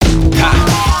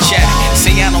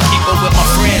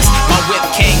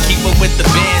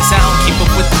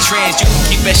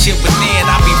that shit within.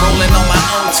 I be rolling on my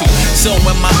own too, so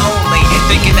in my own lane,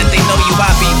 thinking that they know you,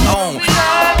 I be on.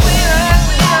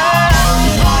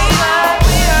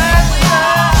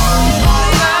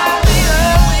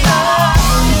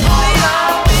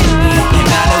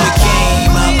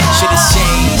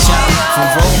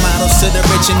 To the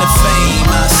rich and the fame,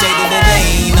 I say that it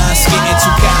ain't us getting too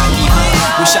cocky,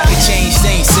 huh? Wish I could change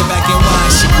things, sit back and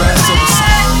watch you, bruh. So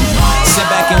sit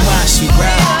back and watch me,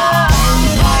 bruh.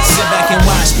 Sit back and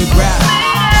watch me, bruh.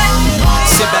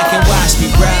 Sit back and watch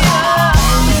me, bruh.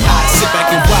 Sit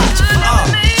back and watch.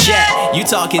 Jack, you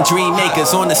talking dream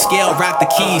makers on the scale, rock the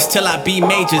keys till I be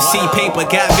major. See paper,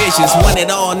 got visions, want it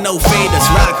all, no faders.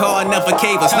 Rock hard, never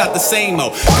cavers, not the same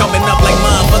old. Coming up like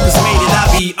motherfuckers made it, I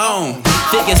be on.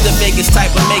 Figures the biggest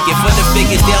type of make it. For the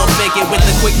figures, they'll fake it with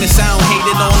the quickness. I don't hate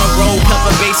it on the road.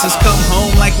 Cover bases, come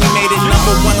home like we made it #1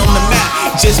 on the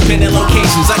map. Just pinning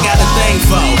locations, I got a thing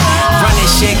for.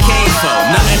 Running shit came for.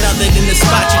 Nothing other than the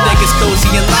spot you think is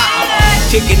cozy and locked.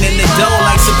 Kicking in the dough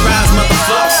like surprise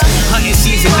motherfuckers. Hunting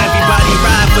season, everybody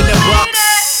ride for the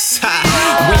bucks.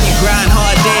 When you grind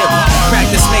hard daily,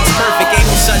 practice makes perfect. Ain't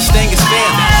no such thing as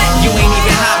failure. You ain't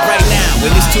even hot right now.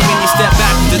 When there's too many step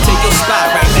back to take your spot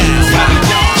right now.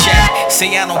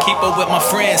 Say I don't keep up with my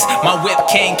friends. My whip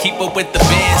can't keep up with the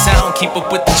bands. I don't keep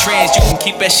up with the trends. You can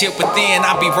keep that shit within.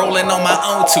 I be rolling on my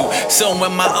own too, so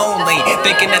in my own lane,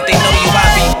 thinking that they know you, I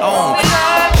be on.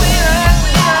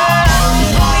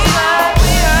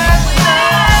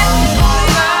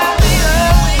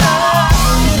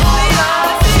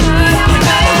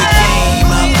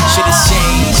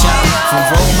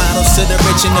 To the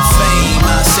rich and the fame,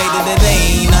 I say that it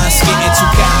ain't us getting too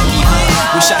cocky,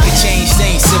 huh? Wish I could change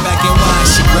things, sit back and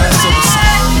watch you, bruh. So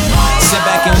sit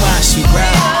back and watch me,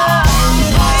 bruh.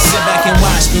 Sit back and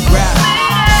watch me, bruh.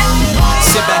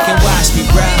 Sit back and watch me,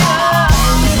 bruh.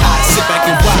 Sit back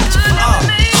and watch.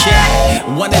 Yeah.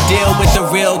 Wanna deal with the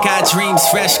real, got dreams,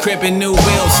 fresh crib and new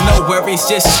wheels. No worries,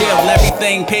 just chill,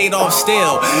 everything paid off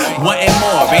still. Wanting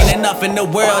more, ain't enough in the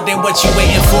world than what you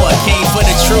waiting for. Came for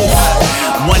the truth,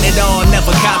 want it all,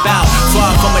 never cop out. Far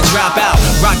from a dropout,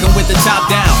 rockin' with the top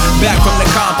down. Back from the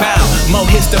compound, more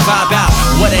hits to vibe out.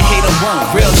 What a hater want,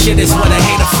 real shit is what a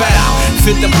hater foul.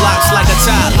 Fit the blocks like a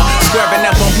toddler, squaring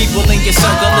up on people in your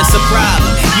circle, it's a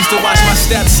problem. Used to watch my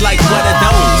steps like what are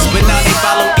those, but now they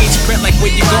follow each print like where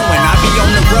you going, I be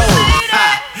on the road.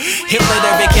 Hit with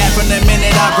every cat from the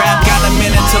minute I rap. Got a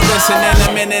minute to listen and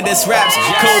a minute it's raps.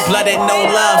 Cold-blooded, no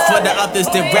love for the others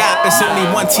that rap. It's only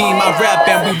one team I rap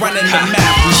and we running the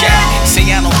map. Yeah, say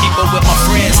I don't keep up with my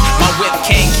friends. My whip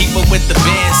can't keep up with the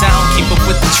bands. I don't keep up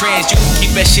with the trends. You can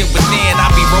keep that shit within.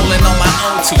 I be rolling on my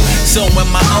own too, so in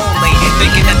my own lane,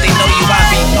 thinking that they know you, I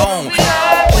be on.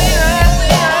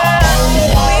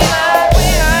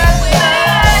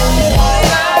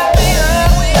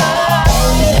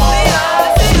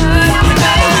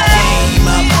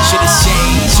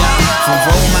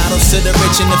 To the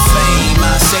rich and the fame,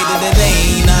 I say that it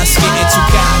ain't us getting too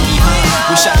cocky,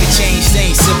 huh? Wish I could change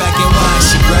things, sit back and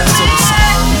watch you, bruh. So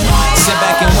sit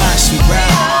back and watch me, bruh.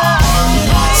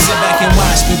 Sit back and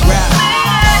watch me, bruh.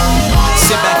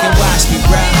 Sit back and watch me,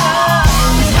 bruh.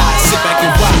 Sit back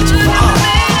and watch me,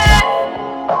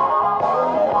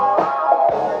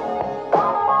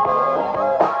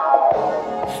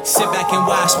 Sit back and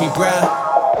watch me, bruh.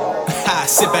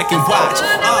 Sit back and watch.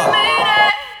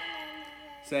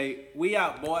 Say, we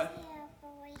out, boy.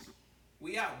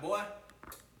 We out, boy.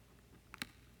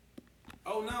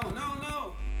 Oh, no.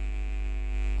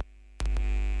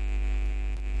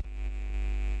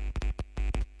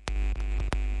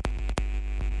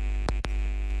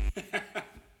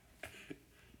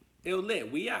 Ill lit,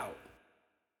 we out.